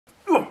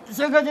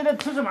鑫哥今天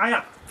吃什么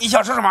呀？你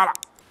想吃什么了？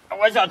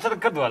我想吃的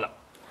可多了。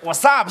我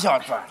啥不想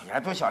吃，你还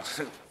都想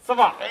吃？是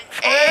吧？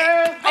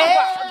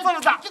这么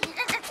大，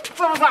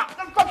这么大。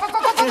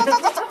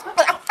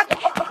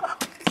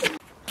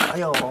哎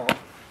呦，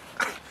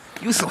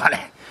又说了，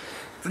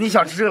这你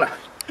想吃这个了？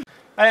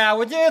哎呀，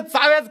我今天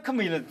炸丸子可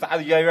美了，炸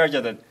的圆圆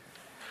的。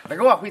那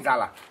个我会炸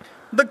了。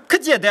那可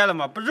简单了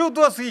嘛，不肉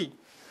剁碎，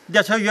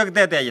连成圆个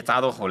蛋蛋一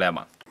炸到后来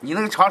嘛。你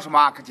能尝什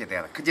么？可简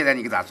单了，可简单，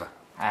你给咋说？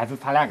哎，就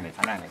咱两个嘞，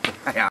咱两个。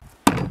哎呀，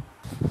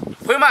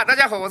朋友们，大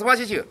家好，我是王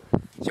星星。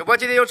小波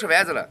今天要吃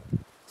丸子了，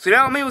虽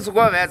然我没有做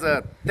过丸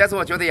子，但是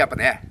我觉得也不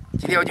难。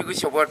今天我就给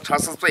小波尝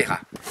试做一下。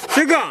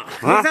这个，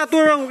我给他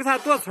剁肉，我给他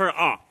剁村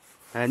啊。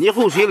哎，你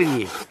后水了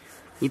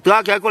你等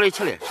下赶过来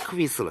吃了，可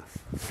费事了。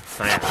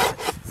啥呀？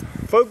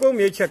分工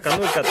明确，各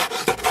弄各的。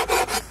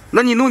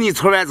那你弄你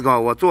村丸子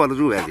刚，我做我的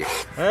肉丸子。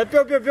哎，不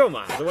要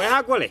嘛，我让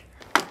他过来。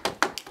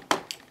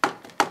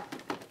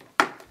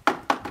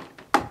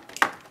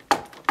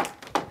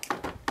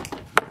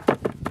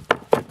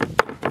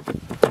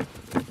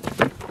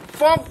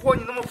放火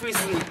你那么费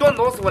事，你剁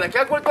脑死我了，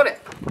赶过来剁来。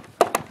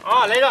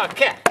啊，来了，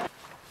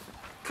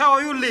看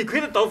我用雷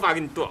锤的刀法给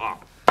你剁啊。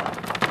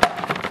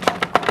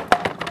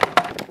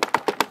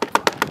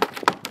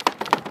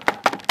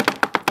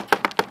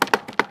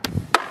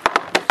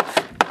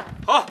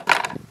好，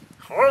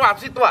好好把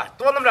嘴剁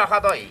那么两下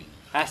刀。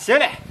哎，行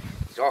嘞。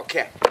让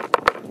看。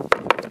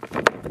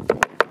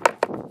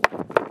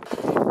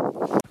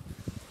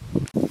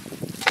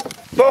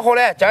剁好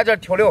了，加点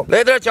调料，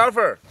来点姜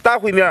粉、大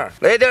烩面，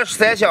来点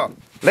三香，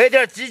来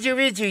点鸡精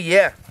味精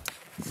盐，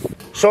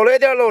少来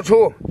点老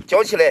抽，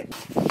搅起来。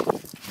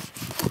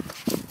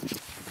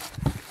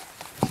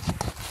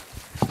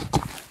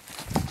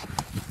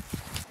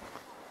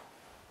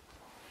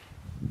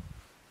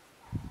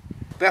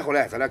拌好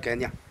了，咱俩干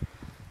呢。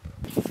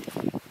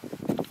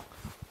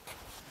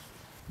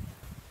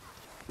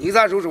你给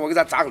咱揉揉，我给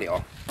咱炸个料。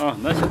啊，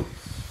那行。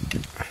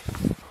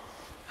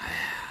哎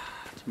呀，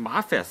这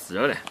麻烦死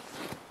人了，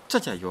这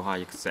家摇上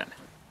一个算了。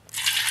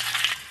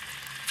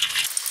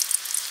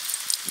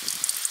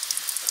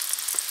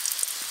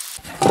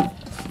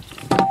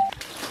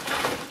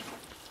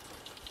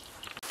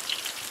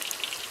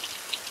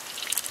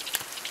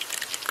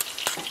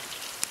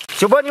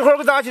小波，你一会儿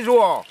给咱一起揉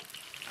啊。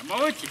没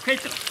问题，快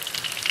点。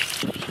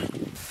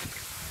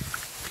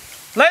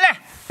来。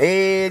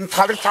哎，你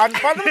把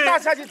那么大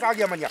下去咋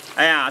干嘛你？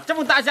哎呀，这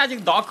么大下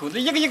井当口子，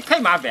一个太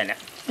麻烦了。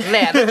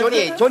懒得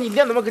叫你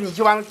练那么跟你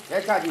去玩才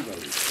下去的。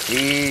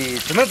哎，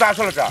只能咋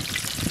说了这？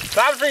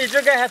咱不是一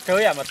直干还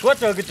整呀吗？多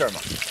整个劲儿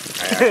嘛。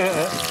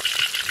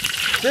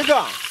这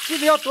个记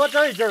得要多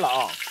整一阵了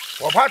啊！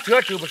我怕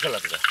这整不是了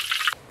这个。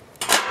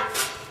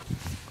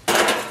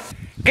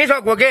盖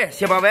上锅盖，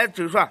先把丸子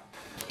蒸熟。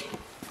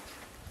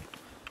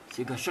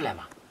这个熟了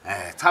吗？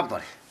哎，差不多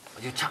了，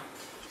我就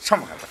尝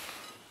吧还不。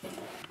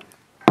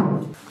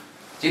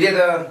今天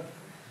的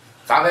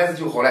炸丸子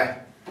就好了，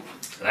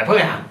来碰一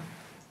下。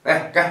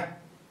来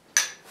干。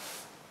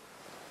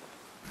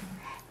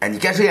哎，你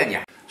干谁呀你？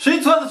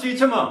谁错是谁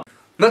吃嘛？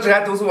那这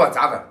还都是我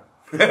炸的，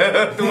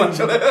都我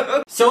吃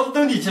了。小子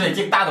等你吃了，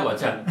这个大的我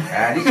吃。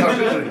哎，你尝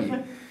试试你，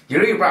一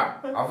人一半，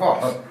啊不？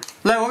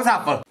来，我给他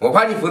分。我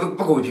怕你分的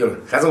不公平了，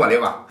还是我来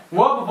吧。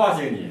我不放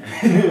心你。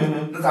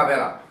那咋办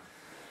了？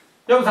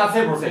要不咱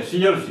菜不菜，谁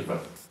赢了谁分。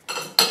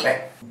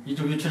来，你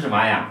准备吃什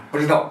么呀？不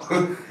知道。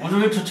我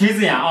准备吃锤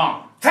子呀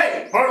啊！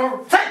菜包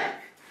菜。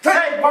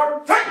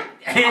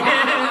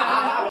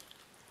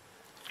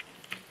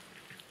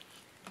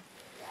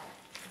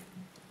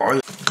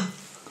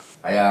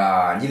哎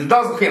呀，你的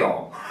档次亏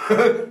了。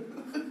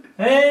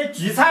哎，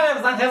聚餐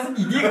了，咱还是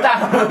你第一个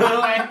蛋，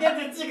哎，点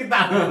这几个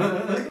蛋。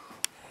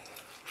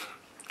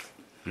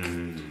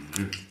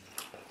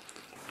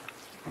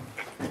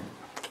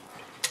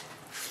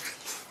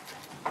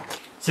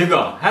鑫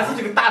哥，还是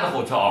这个大的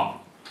好吃啊。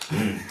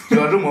这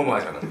肉馍馍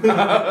去了。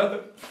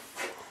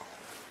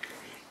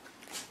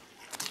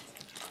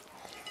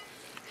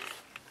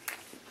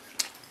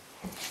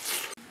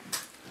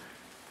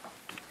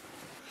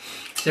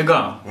鑫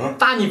哥，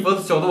大你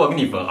分，小的我给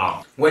你分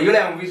啊。我有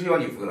两为什么要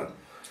你分了？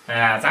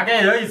哎，咱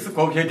干人一次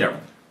公平点。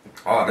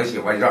哦，那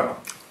行，我就这样吧。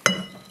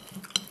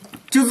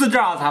就是这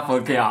样才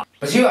分开啊。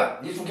不行啊，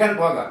你数看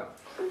多少个？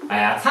哎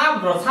呀，差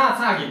不多，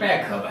差给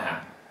半颗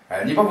吧。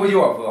哎，你不分就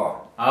我分啊。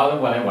啊，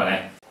我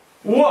来。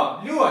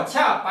5、6、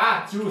7、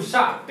8、9、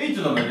10，对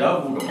着了吗？人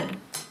5个吗？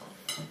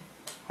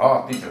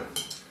好，对着了。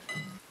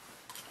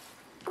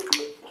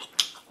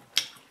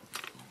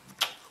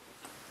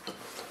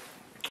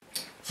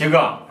鑫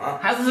哥，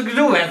还是这个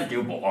肉丸子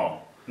顶饱啊。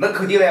那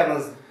肯定了，那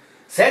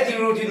3斤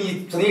肉就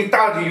你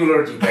大就有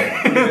点几块。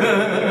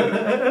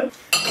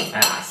哎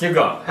呀，鑫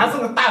哥，还是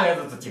个大丸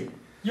子最精，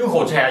又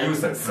好吃还又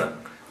省事。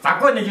咱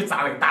过年就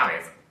炸了个大丸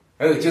子。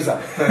就是。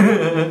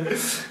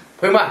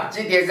朋友们，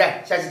记得点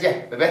赞，下期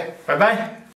见，拜拜。拜拜。